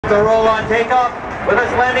to roll on takeoff with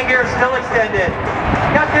his landing gear still extended.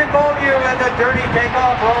 Captain Beaulieu and the dirty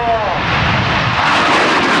takeoff roll.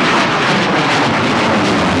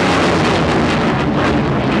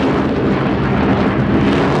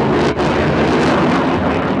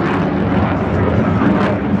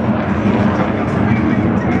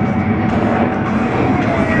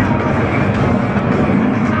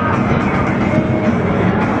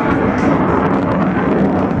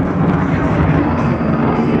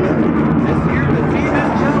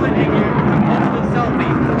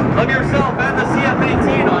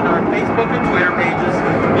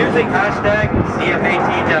 Hashtag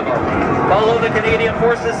CF-18 demo. Follow the Canadian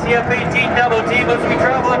Forces CF-18 demo team as we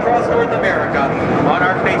travel across North America on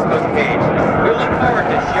our Facebook page. We look forward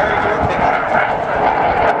to sharing your pictures.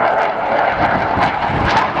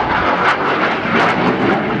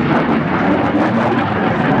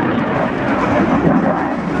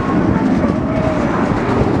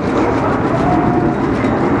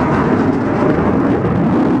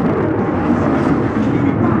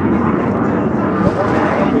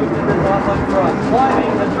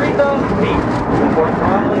 Climbing the 3,000 feet before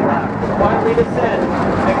throttling left to finally descend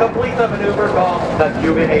and complete the maneuver called the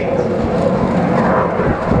Cuban 8.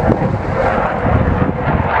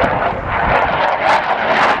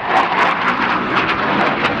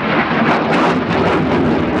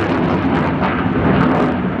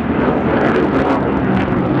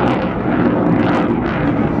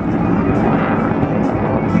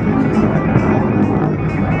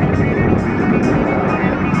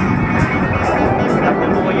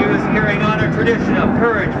 Tradition of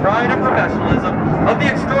courage, pride, and professionalism of the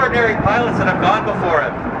extraordinary pilots that have gone before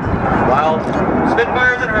him. While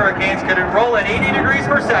Spitfires and Hurricanes could roll at 80 degrees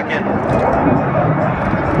per second.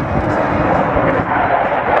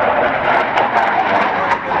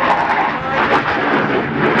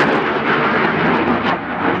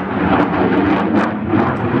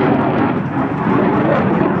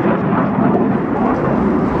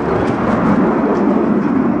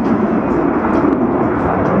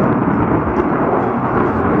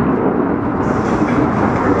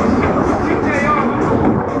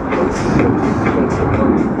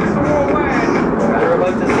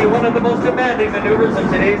 One of the most demanding maneuvers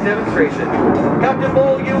of today's demonstration. Captain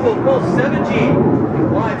Beaulieu will pull 7G,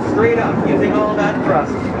 climb straight up using all that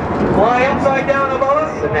thrust, fly upside down above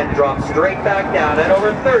us, and then drop straight back down at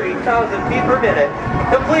over 30,000 feet per minute,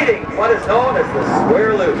 completing what is known as the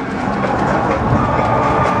square loop.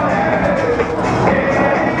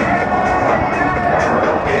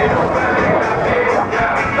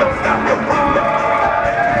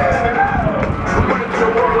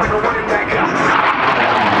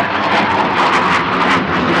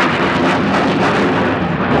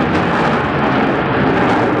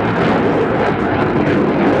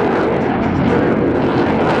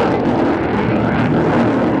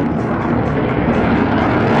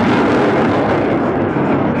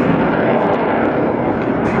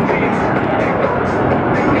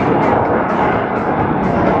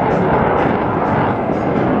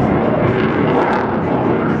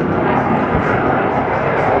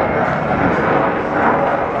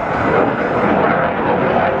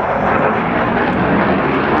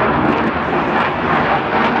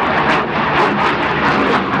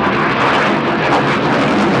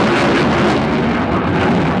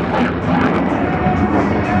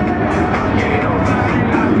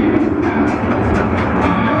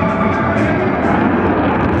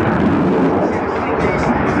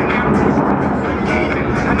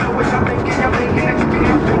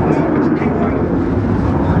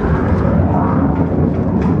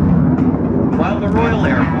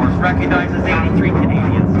 Recognizes 83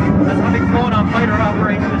 Canadians as having flown on fighter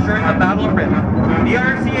operations during the Battle of Britain. The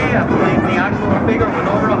RCAF claims the actual figure was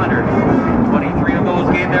over 100. 23 of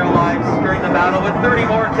those gave their lives during the battle, with 30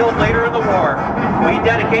 more killed later in the war. We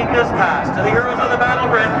dedicate this past to the heroes of the Battle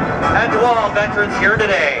of Britain and to all veterans here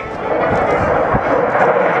today.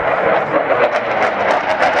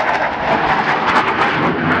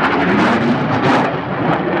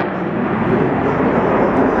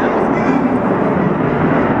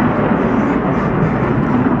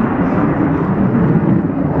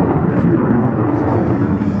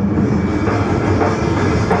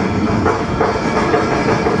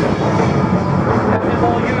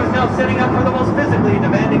 Setting up for the most physically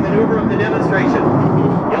demanding maneuver of the demonstration.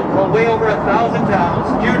 He'll pull way over 1,000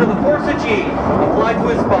 pounds due to the force of G applied to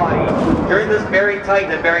his body during this very tight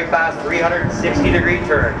and very fast 360-degree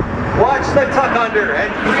turn. Watch the tuck under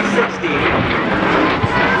and 360.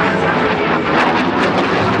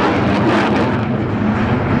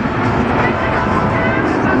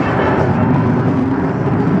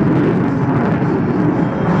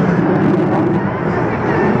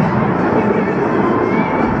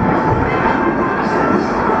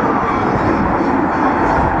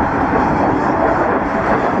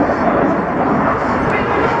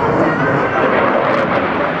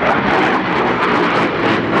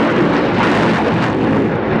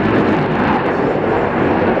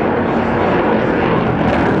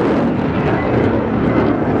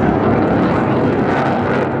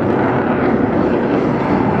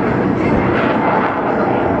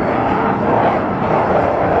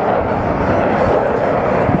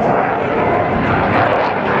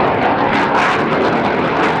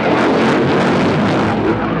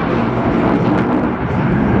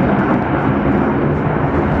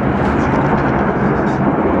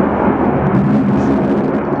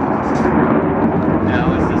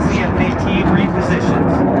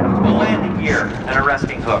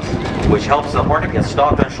 is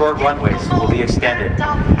stopped on short runways will be extended.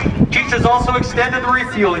 Cheech has also extended the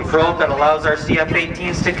refueling probe that allows our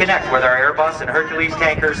CF-18s to connect with our Airbus and Hercules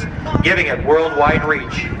tankers, giving it worldwide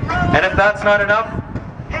reach. And if that's not enough,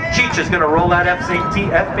 Cheech is going to roll that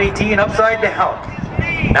F-18 upside down.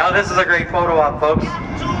 Now this is a great photo op, folks.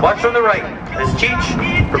 Watch from the right as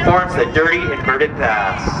Cheech performs the dirty inverted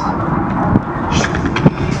pass.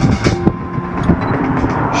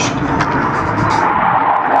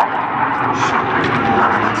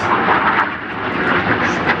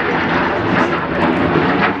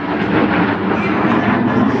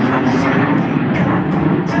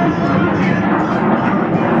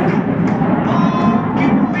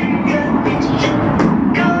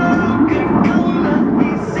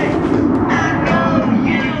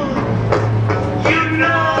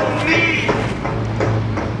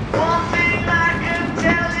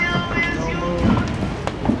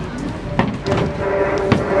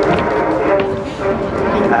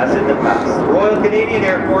 As in the past, the Royal Canadian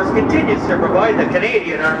Air Force continues to provide the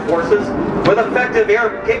Canadian Armed Forces with effective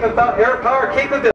air power capability.